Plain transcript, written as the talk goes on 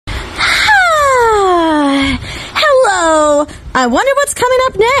I wonder what's coming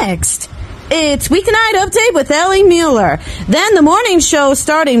up next. It's Weeknight Update with Ellie Muller. Then the morning show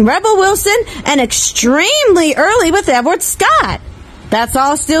starting Rebel Wilson and extremely early with Edward Scott. That's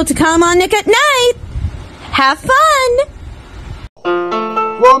all still to come on Nick at Night. Have fun!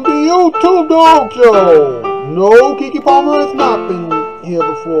 From the YouTube Dog Show. No, Keke Palmer has not been here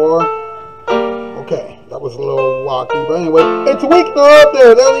before. Okay, that was a little wacky, but anyway, it's Weeknight Update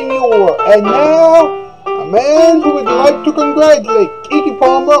with Ellie Muller. And now, a man who would like to congratulate Keke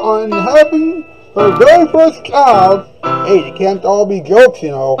Palmer on having her very first child. Hey, they can't all be jokes, you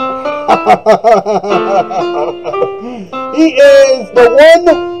know. He is the one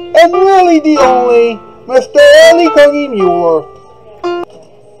and really the only Mr. Ellie Muller.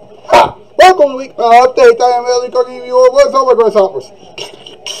 Ha! Welcome to Weeknight Update. I am Ellie Muller. What's up, my grasshoppers?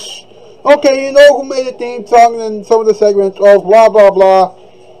 Okay, you know who made the theme song and some of the segments of blah blah blah.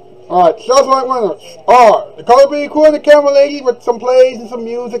 Alright, Shoutout winners are the Color Being Crew and the Camera Lady with some plays and some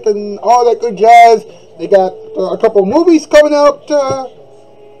music and all that good jazz. They got a couple movies coming out,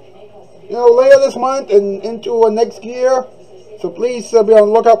 later this month and into next year. So please be on the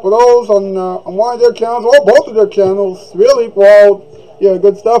lookout for those on one of their channels, or both of their channels, really, for all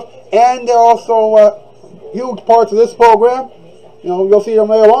good stuff. And they're also huge parts of this program. You'll see them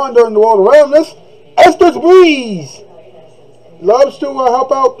later on during the World Around Us. Esther's Breeze loves to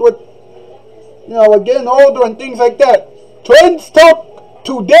help out with, getting older and things like that. Trends Talk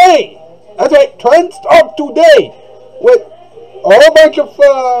Today. That's right, Trends Talk Today. With a whole bunch of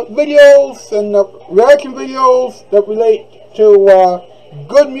videos and reaction videos that relate to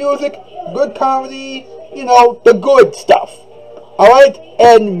good music, good comedy, the good stuff. Alright,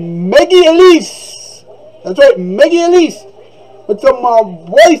 and Maggie Elise. That's right, Maggie Elise. With some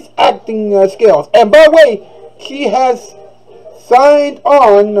voice acting skills. And by the way, she has signed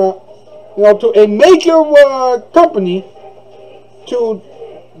on, to a major company to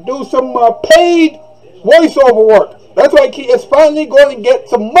do some paid voiceover work. That's why she is finally going to get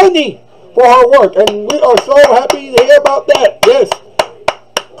some money for her work, and we are so happy to hear about that. Yes,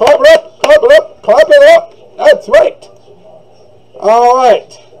 clap it up, clap it up, clap it up. That's right. All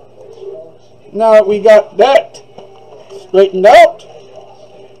right. Now that we got that straightened out,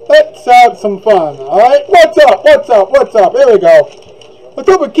 let's have some fun, alright? What's up, what's up, what's up? Here we go. What's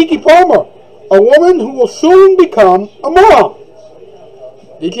up with Keke Palmer? A woman who will soon become a mom.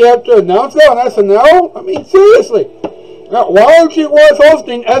 Did she have to announce that on SNL? I mean, seriously. Now, while she was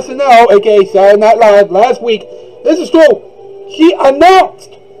hosting SNL, aka Saturday Night Live, last week, this is true, she announced,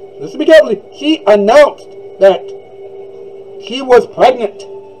 listen to me carefully, she announced that she was pregnant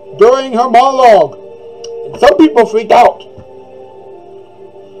during her monologue. And some people freaked out.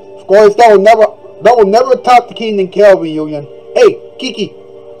 Of course, that will never top the Keenan and Kel reunion. Hey, Keke,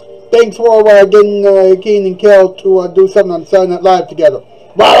 thanks for getting Keenan and Kel to do something on Saturday Night Live together.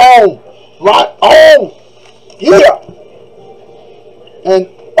 Right on! Right on! Yeah! And,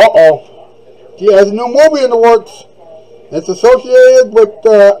 she has a new movie in the works. It's associated with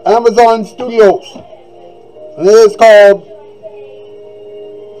Amazon Studios. And it is called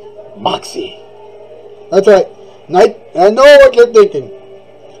Moxie. That's right. I know what you're thinking.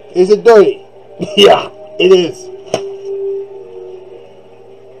 Is it dirty? Yeah, it is.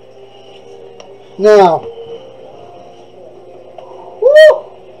 Now, woo,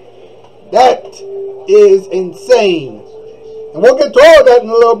 that is insane. And we'll get to all of that in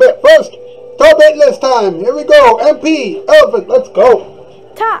a little bit. First, top 8 list time. Here we go. MP, Elephant, let's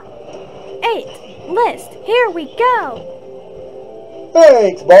go. Top 8 list. Here we go.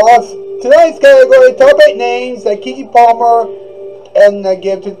 Thanks, boss. Tonight's category, top 8 names that Keke Palmer can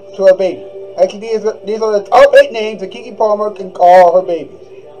give to her baby. Actually, these are the top 8 names that Keke Palmer can call her baby.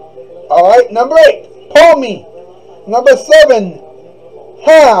 Alright, number 8, Palmy. Number 7,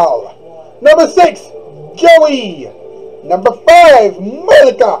 Hal. Number 6, Joey. Number 5,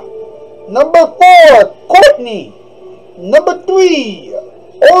 Monica. Number 4, Courtney. Number 3,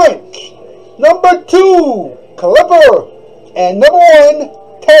 Orange. Number 2, Clipper. And number 1,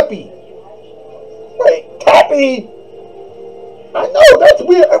 Tappy. Wait, Tappy? I know, that's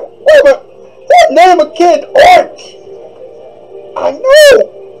weird. Wait a minute. What name a kid Orange? I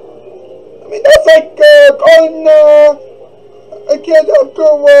know. I mean, that's like calling a kid after,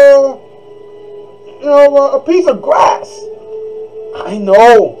 a piece of grass. I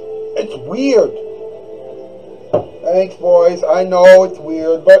know. It's weird. Thanks, boys. I know it's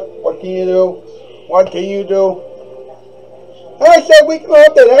weird, but what can you do? What can you do? Hashtag Weeknight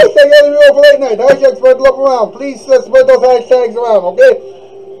Update. Hashtag Ellie Muller for late night. Hashtag spread love around. Please spread those hashtags around, okay?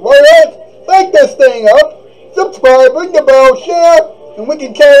 Alright, like this thing up. Subscribe, ring the bell, share, and we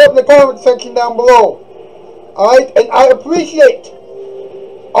can chat up in the comment section down below. Alright, and I appreciate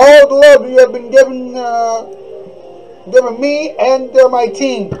all the love you have been giving me and my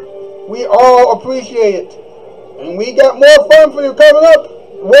team. We all appreciate it. And we got more fun for you coming up.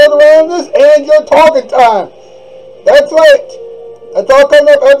 World Around This and your talking time. That's right. That's all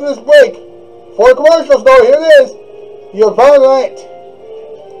coming up after this break. For commercials though, here it is. Your final night.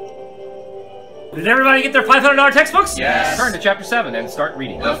 Did everybody get their $500 textbooks? Yes. Turn to chapter 7 and start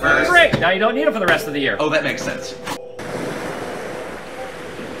reading. The first. Great. Now you don't need them for the rest of the year. Oh, that makes sense.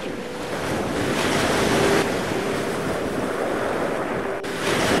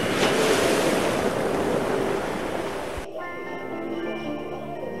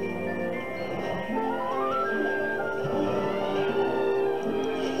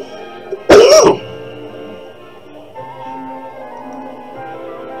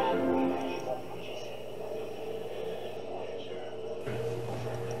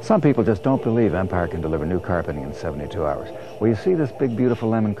 Some people just don't believe Empire can deliver new carpeting in 72 hours. Well, you see this big, beautiful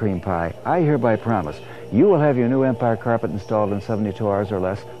lemon cream pie? I hereby promise you will have your new Empire carpet installed in 72 hours or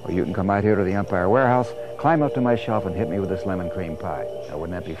less, or you can come out here to the Empire warehouse, climb up to my shelf, and hit me with this lemon cream pie. Now,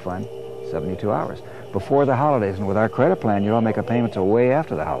 wouldn't that be fun? 72 hours. Before the holidays, and with our credit plan, you'll make a payment till way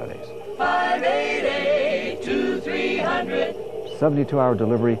after the holidays. 588-2300. 72-hour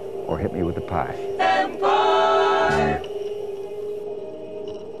delivery, or hit me with the pie. Empire.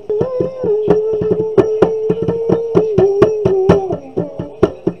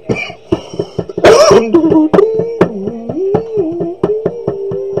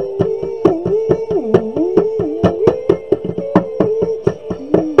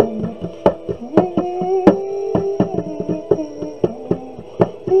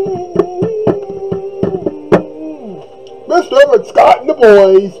 Mr. Scott and the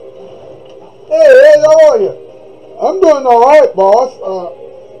boys. Hey, how are you? I'm doing alright, boss.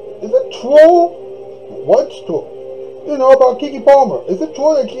 Is it true? What's true? You know about Keke Palmer. Is it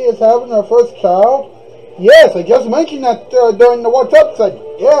true that she is having her first child? Yes, I just mentioned that during the What's Up segment.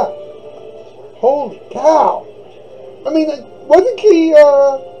 Yeah. Holy cow. I mean, wasn't she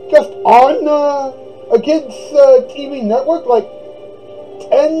just on a kid's TV network like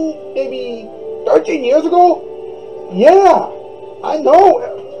 10, maybe 13 years ago? Yeah, I know.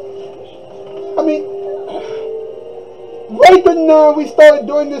 I mean, right when we started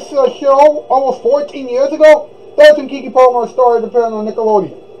doing this show almost 14 years ago, that's when Keke Palmer started appearing on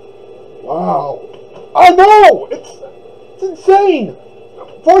Nickelodeon. Wow. I know! It's insane!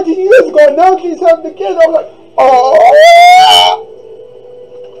 14 years ago, and now she's having a kid. I'm like, oh!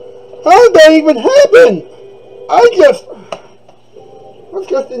 How did that even happen? That's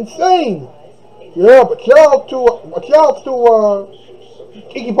just insane. Yeah, but shout out to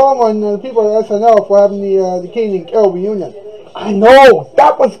Keke Palmer and the people at SNL for having the Kane and Carol reunion. I know,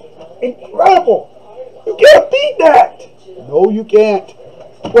 that was incredible. You can't beat that. No, you can't.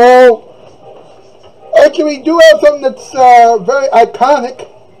 Well, actually, we do have something that's very iconic,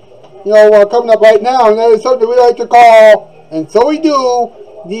 you know, coming up right now, and that is something we like to call, and so we do,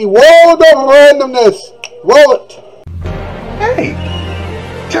 the World of Randomness. Roll it. Hey,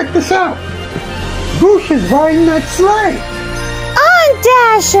 check this out. Goosh is riding that sleigh. On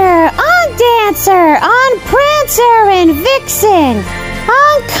Dasher, on Dancer, on Prancer and Vixen,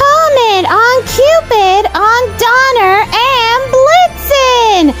 on Comet, on Cupid, on Donner and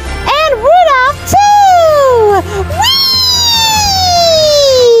Blitzen, and Rudolph too!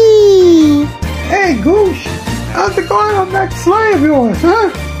 Whee! Hey, Goosh, how's it going on that sleigh of yours,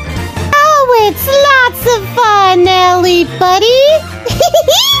 huh? Oh, it's lots of fun, Ellie, buddy!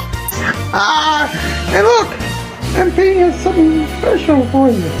 Hey look! MP has something special for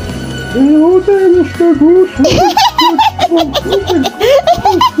you. Hello there, Mr. Goose.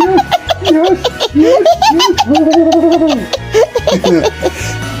 Yes.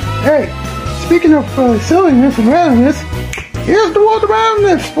 Hey, speaking of silliness and randomness, here's the world of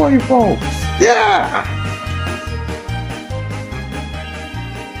randomness for you folks. Yeah!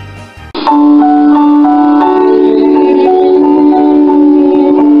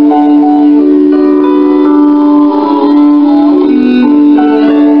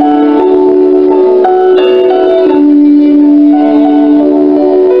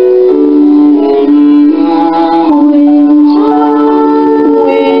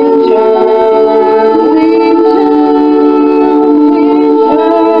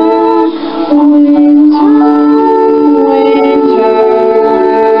 Winter,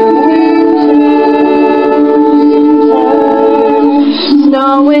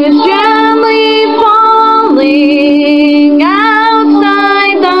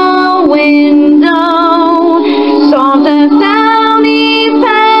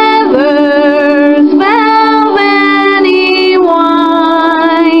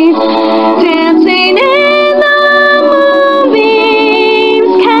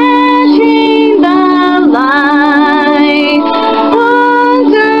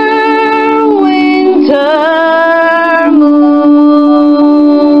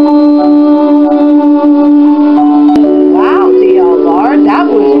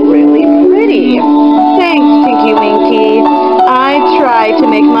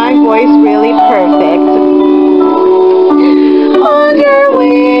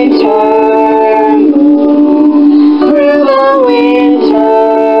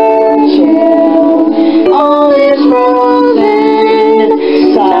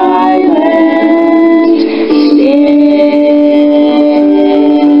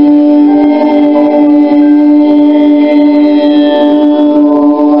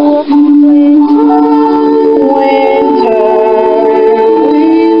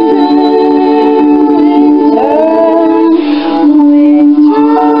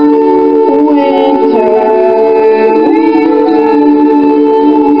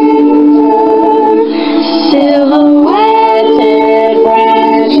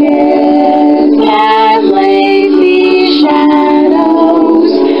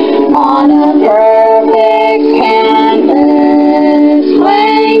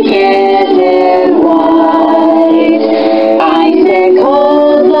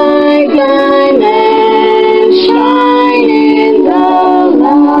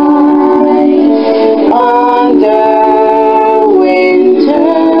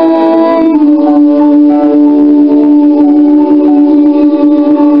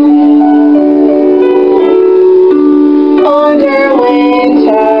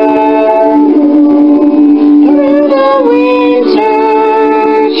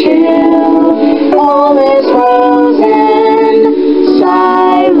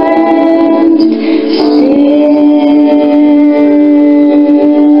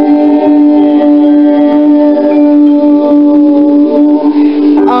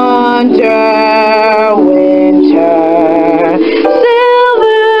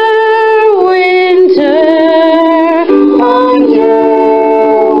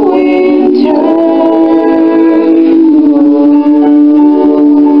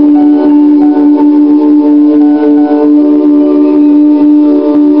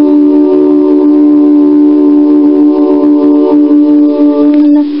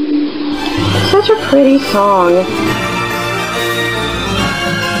 pretty song.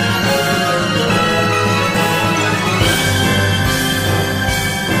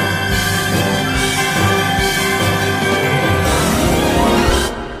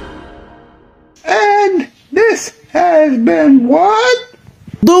 And this has been what?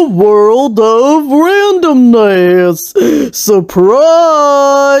 The world of randomness.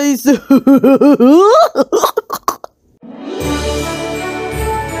 Surprise!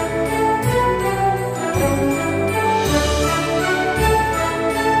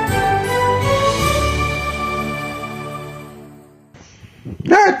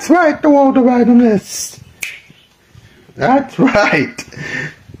 That's right, the world of randomness. That's right.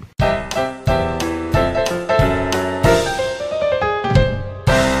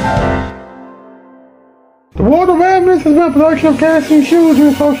 The World of Randomness is a production of Casting Shoes in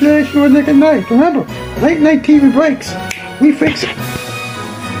association with Nick at Night. Remember, late night TV breaks. We fix it.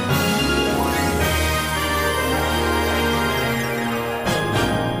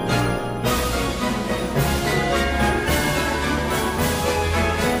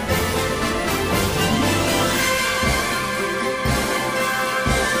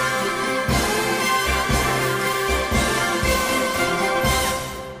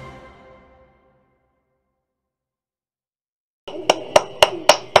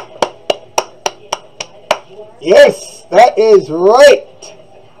 Yes, that is right.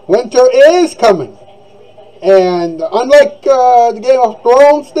 Winter is coming. And unlike the Game of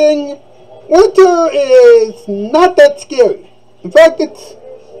Thrones thing, winter is not that scary. In fact, it's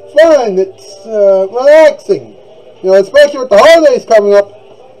fun. It's relaxing. You know, especially with the holidays coming up.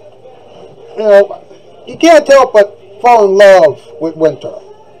 You know, you can't help but fall in love with winter.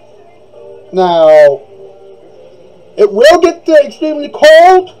 Now, it will get extremely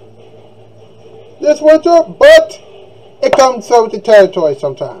cold this winter, but it comes with the territory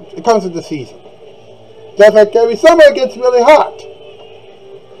sometimes. It comes with the season. Just like every summer it gets really hot.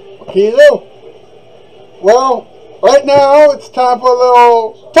 What can you do? Well, right now it's time for a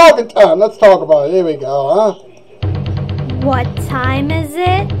little talking time. Let's talk about it. Here we go, huh? What time is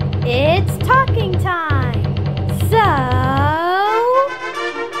it? It's talking time. So,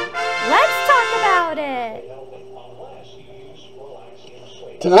 let's talk about it.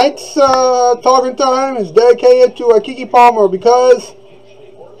 Tonight's talking time is dedicated to Keke Palmer because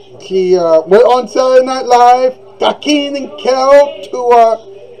she went on Saturday Night Live, got Keenan and Kel to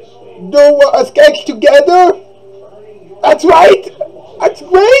do a sketch together. That's right. That's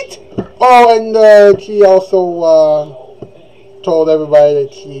great. Oh, and she also told everybody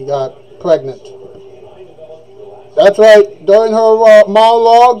that she got pregnant. That's right. During her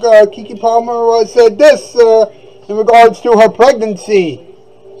monologue, Keke Palmer said this in regards to her pregnancy.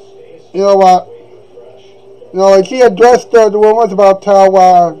 You know, she addressed the rumors about how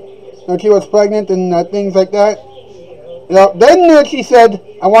she was pregnant and things like that. You know, then she said,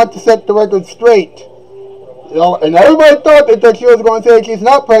 "I want to set the record straight." You know, and everybody thought that she was going to say she's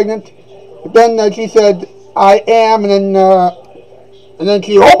not pregnant. But then she said, "I am," and then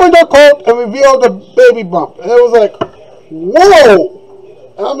she opened her coat and revealed a baby bump. And it was like, whoa!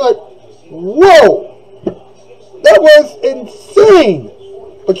 And I'm like, whoa! That was insane!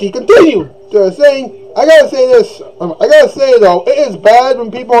 But she continued saying, I gotta say this, I gotta say though, it is bad when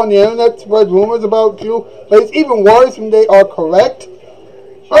people on the internet spread rumors about you, but it's even worse when they are correct.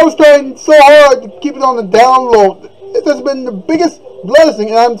 I was trying so hard to keep it on the down low. This has been the biggest blessing,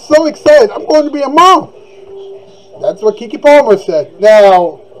 and I'm so excited. I'm going to be a mom. That's what Keke Palmer said.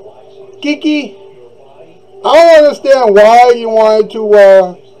 Now, Keke, I don't understand why you wanted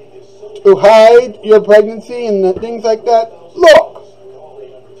to hide your pregnancy and things like that. Look,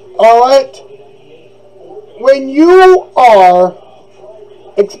 alright, when you are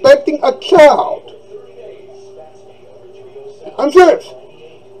expecting a child, I'm serious,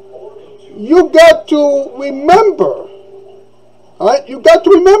 you got to remember, alright, you got to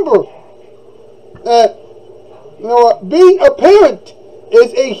remember that, you know, being a parent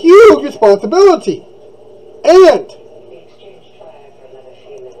is a huge responsibility. And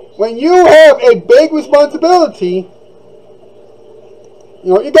when you have a big responsibility, you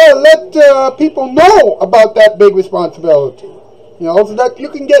know, you gotta let people know about that big responsibility. You know, so that you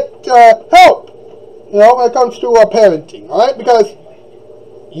can get help. You know, when it comes to parenting, all right? Because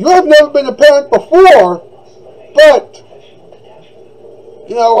you have never been a parent before, but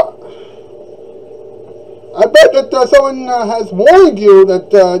you know, I bet that someone has warned you that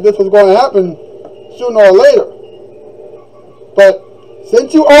this was going to happen sooner or later. But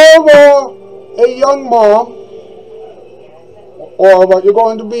since you are a young mom, or you're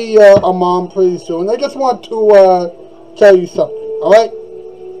going to be a mom pretty soon, I just want to tell you something, alright?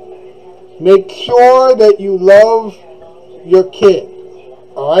 make sure that you love your kid.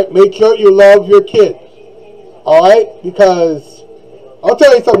 Alright? Make sure you love your kid. Alright? Because I'll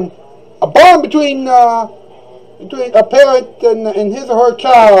tell you something. A bond between a parent and his or her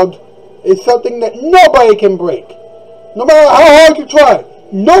child is something that nobody can break. No matter how hard you try,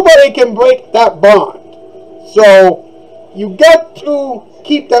 nobody can break that bond. So you got to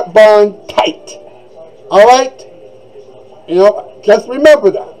keep that bond tight. Alright? You know, just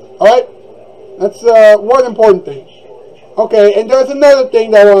remember that. Alright? That's one important thing. Okay, and there's another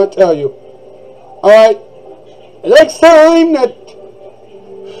thing that I want to tell you. Alright? Next time that...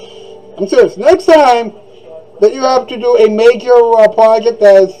 I'm serious. Next time that you have to do a major project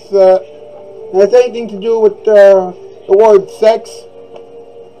that has anything to do with the word sex,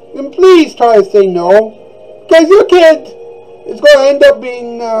 then please try to say no. Because your kid is going to end up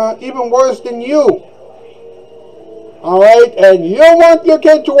being even worse than you. Alright? And you don't want your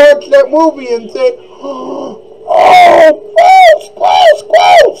kid to watch that movie and say, oh, gross, gross,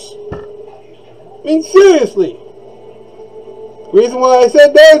 gross. I mean, seriously. The reason why I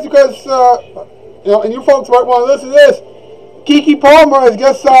said that is because, you know, and you folks might want to listen to this. Keke Palmer has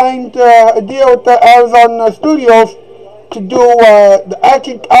just signed a deal with the Amazon Studios to do the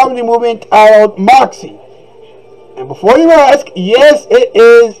action comedy movie entitled Moxie. And before you ask, yes, it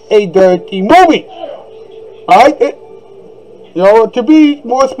is a dirty movie. Alright? You know, to be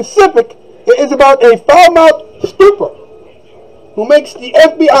more specific, it is about a foul-mouthed stripper who makes the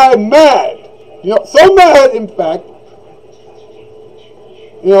FBI mad. You know, so mad, in fact.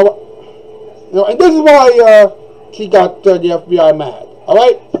 You know, and this is why she got the FBI mad.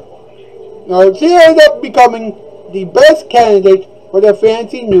 Alright? Now, she ended up becoming the best candidate for their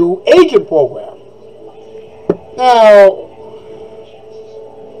fancy new agent program. Now,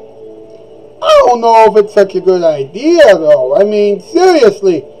 I don't know if it's such a good idea, though. I mean,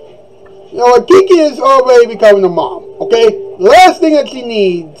 seriously. You know, Keke is already becoming a mom, okay? The last thing that she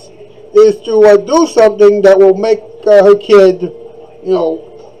needs is to do something that will make her kid, you know,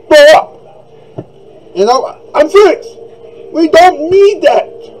 blow up. You know, I'm serious. We don't need that.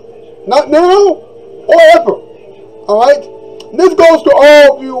 Not now or ever. Alright? This goes to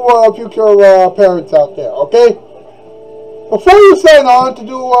all of you future parents out there, okay? Before you sign on to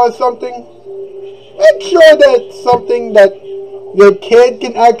do something, make sure that it's something that your kid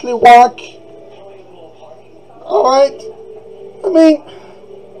can actually watch. Alright? I mean,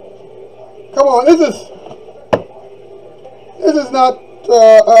 come on, this is not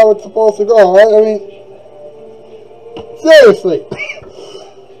how it's supposed to go, right? I mean, seriously.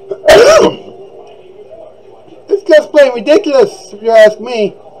 It's just plain ridiculous, if you ask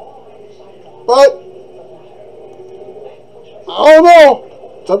me. But, I don't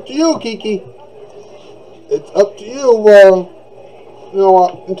know. It's up to you, Keke. It's up to you, you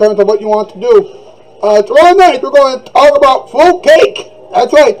know, in terms of what you want to do. Tomorrow night, we're going to talk about fruit cake.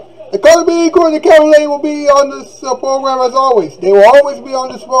 That's right. The Color Baby Crew and the Cabaret will be on this program as always. They will always be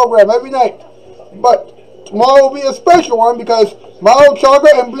on this program every night. But tomorrow will be a special one because Mao,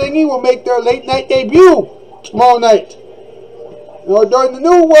 Chaga, and Blingy will make their late night debut tomorrow night. You know, during the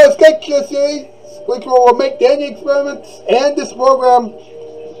new sketch series, which will make the Ending Experiments and this program,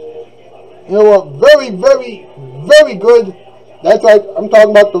 you know, very, very, very good. That's right, I'm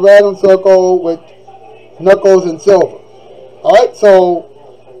talking about the Random Circle with Knuckles and Silver. Alright, so,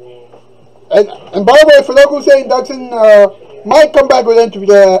 and by the way, for those saying Dutson might come back with interview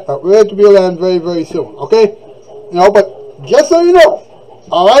land very, very soon, okay? You know, but just so you know,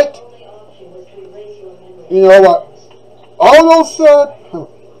 alright? You know what? All those,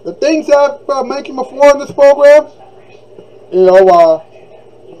 the things I've mentioned before in this program, you know,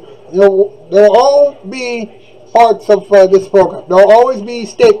 they'll all be parts of this program. There'll always be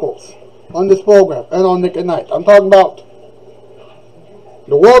staples on this program and on Nick at Night. I'm talking about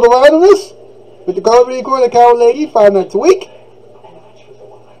the World of Randomness with the Color Baby Crew and the Cow Lady 5 nights a week.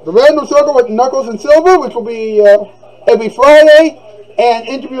 The Random Circle with Knuckles and Silver, which will be every Friday, and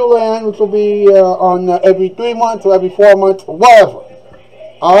Interview Land, which will be on every 3 months or every 4 months or whatever.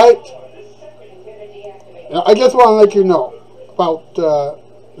 Alright? I just want to let you know about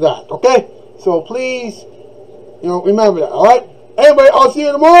that, okay? So please, you know, remember that, alright? Anyway, I'll see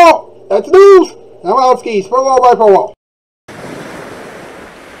you tomorrow. That's news. I'm out skis. Farewell, bye, farewell.